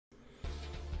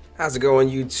How's it going,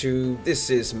 YouTube?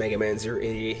 This is MegaMan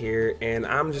 088 here, and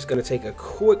I'm just gonna take a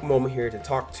quick moment here to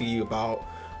talk to you about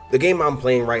the game I'm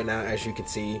playing right now, as you can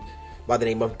see, by the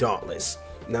name of Dauntless.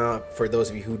 Now, for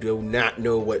those of you who do not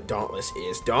know what Dauntless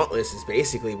is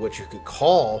basically what you could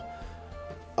call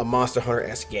a Monster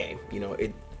Hunter-esque game. You know,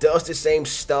 it does the same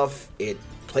stuff, it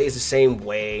plays the same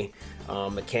way,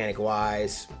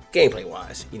 mechanic-wise,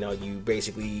 gameplay-wise. You know, you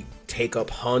basically take up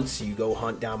hunts, you go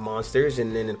hunt down monsters,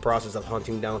 and then in the process of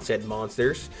hunting down said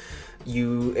monsters,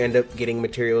 you end up getting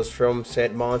materials from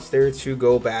said monster to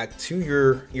go back to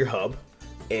your hub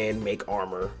and make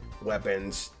armor,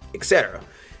 weapons, etc.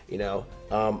 You know,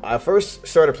 I first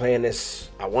started playing this,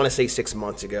 I want to say 6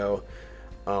 months ago.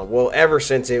 Well, ever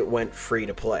since it went free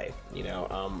to play. You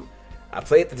know, I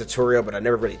played the tutorial, but I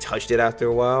never really touched it after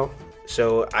a while.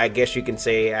 So I guess you can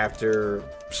say after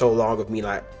so long of me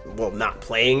not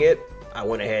playing it, I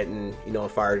went ahead and, you know,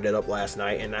 fired it up last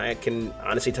night. And I can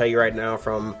honestly tell you right now,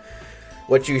 from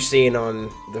what you're seeing on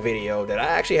the video, that I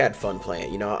actually had fun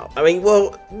playing. You know, I mean,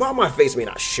 well, while my face may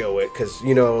not show it, because,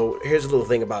 you know, here's a little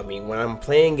thing about me: when I'm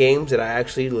playing games that I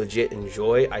actually legit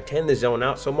enjoy, I tend to zone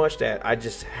out so much that I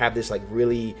just have this like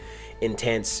really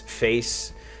intense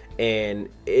face, and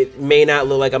it may not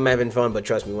look like I'm having fun, but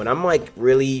trust me, when I'm like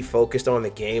really focused on the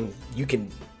game, you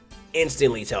can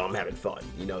instantly tell I'm having fun.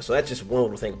 You know, so that's just one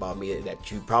little thing about me that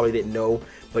you probably didn't know,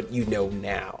 but you know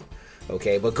now.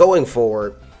 Okay, but going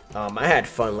forward, I had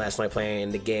fun last night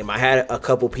playing the game. I had a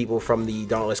couple people from the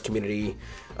Dauntless community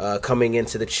coming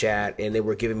into the chat, and they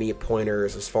were giving me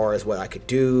pointers as far as what I could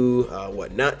do,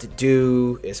 what not to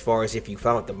do, as far as if you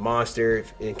found the monster,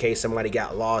 in case somebody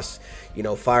got lost, you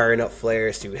know, firing up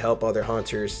flares to help other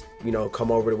hunters, you know,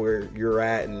 come over to where you're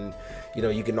at, and, you know,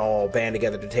 you can all band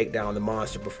together to take down the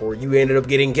monster before you ended up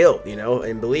getting killed, you know.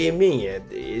 And believe me,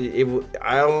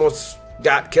 I almost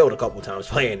got killed a couple times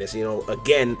playing this. You know,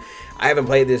 again, I haven't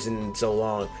played this in so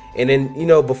long. And then, you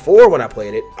know, before, when I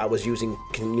played it, I was using,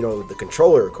 you know, the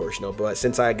controller, of course, you know. But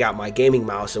since I got my gaming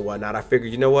mouse and whatnot, I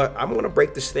figured, you know what, I'm going to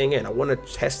break this thing in. I want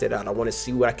to test it out. I want to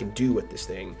see what I can do with this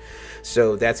thing.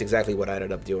 So that's exactly what I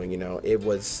ended up doing. You know, it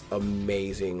was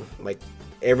amazing. Like,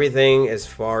 everything as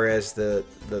far as the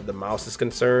mouse is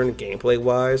concerned, gameplay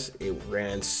wise, it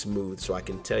ran smooth. So I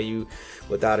can tell you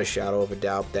without a shadow of a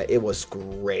doubt that it was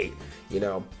great. You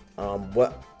know,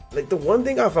 the one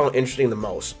thing I found interesting the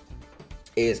most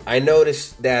is I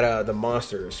noticed that the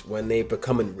monsters, when they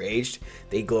become enraged,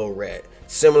 they glow red,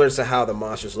 similar to how the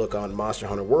monsters look on Monster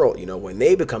Hunter World. You know, when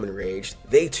they become enraged,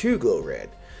 they too glow red,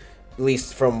 at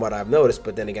least from what I've noticed.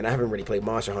 But then again, I haven't really played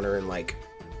Monster Hunter in like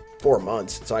 4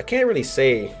 months, so I can't really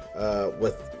say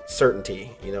with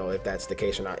certainty, you know, if that's the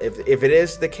case or not. If it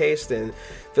is the case, then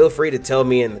feel free to tell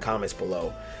me in the comments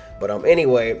below. But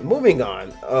anyway, moving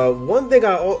on.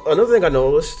 Another thing I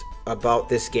noticed about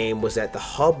this game was that the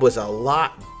hub was a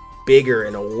lot bigger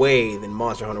in a way than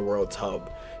Monster Hunter World's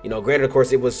hub. You know, granted, of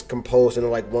course, it was composed in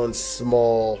like one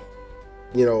small,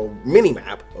 you know, mini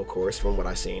map, of course, from what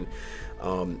I've seen.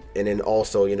 And then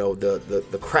also, you know, the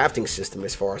crafting system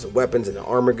as far as the weapons and the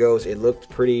armor goes, it looked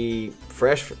pretty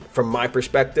fresh from my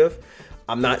perspective.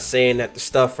 I'm not saying that the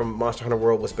stuff from Monster Hunter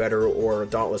World was better or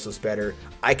Dauntless was better.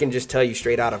 I can just tell you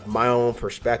straight out of my own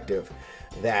perspective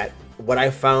that what I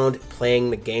found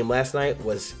playing the game last night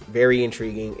was very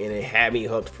intriguing, and it had me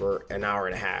hooked for an hour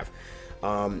and a half.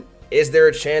 Is there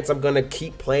a chance I'm going to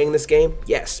keep playing this game?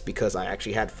 Yes, because I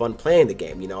actually had fun playing the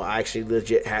game. You know, I actually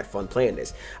legit had fun playing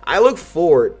this. I look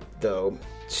forward, though,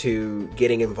 to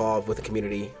getting involved with the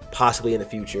community, possibly in the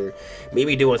future,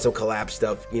 maybe doing some collab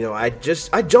stuff. You know, I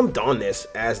jumped on this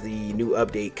as the new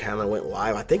update kind of went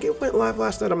live. I think it went live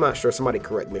last night. I'm not sure. Somebody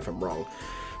correct me if I'm wrong.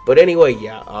 But anyway,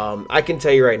 yeah, I can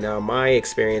tell you right now, my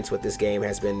experience with this game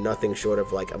has been nothing short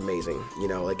of like amazing. You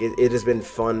know, like it has been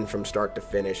fun from start to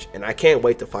finish, and I can't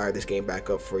wait to fire this game back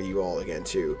up for you all again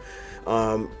too.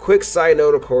 Quick side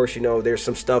note, of course, you know, there's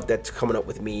some stuff that's coming up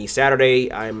with me.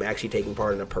 Saturday, I'm actually taking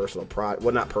part in a not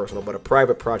personal, but a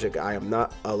private project I am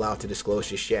not allowed to disclose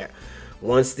just yet.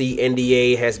 Once the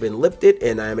NDA has been lifted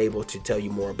and I'm able to tell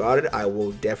you more about it, I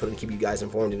will definitely keep you guys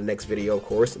informed in the next video, of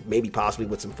course, maybe possibly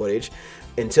with some footage.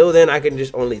 Until then, I can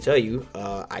just only tell you,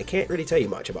 I can't really tell you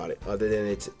much about it, other than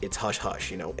it's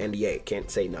hush-hush, you know, NDA, can't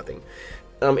say nothing.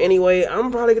 Anyway,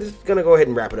 I'm probably just gonna go ahead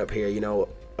and wrap it up here. You know,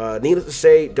 needless to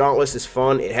say, Dauntless is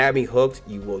fun. It had me hooked.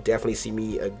 You will definitely see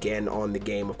me again on the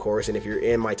game, of course. And if you're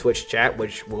in my Twitch chat,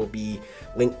 which will be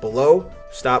linked below,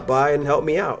 stop by and help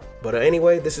me out. But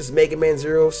anyway, this is MegaMan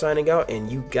 0 signing out, and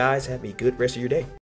you guys have a good rest of your day.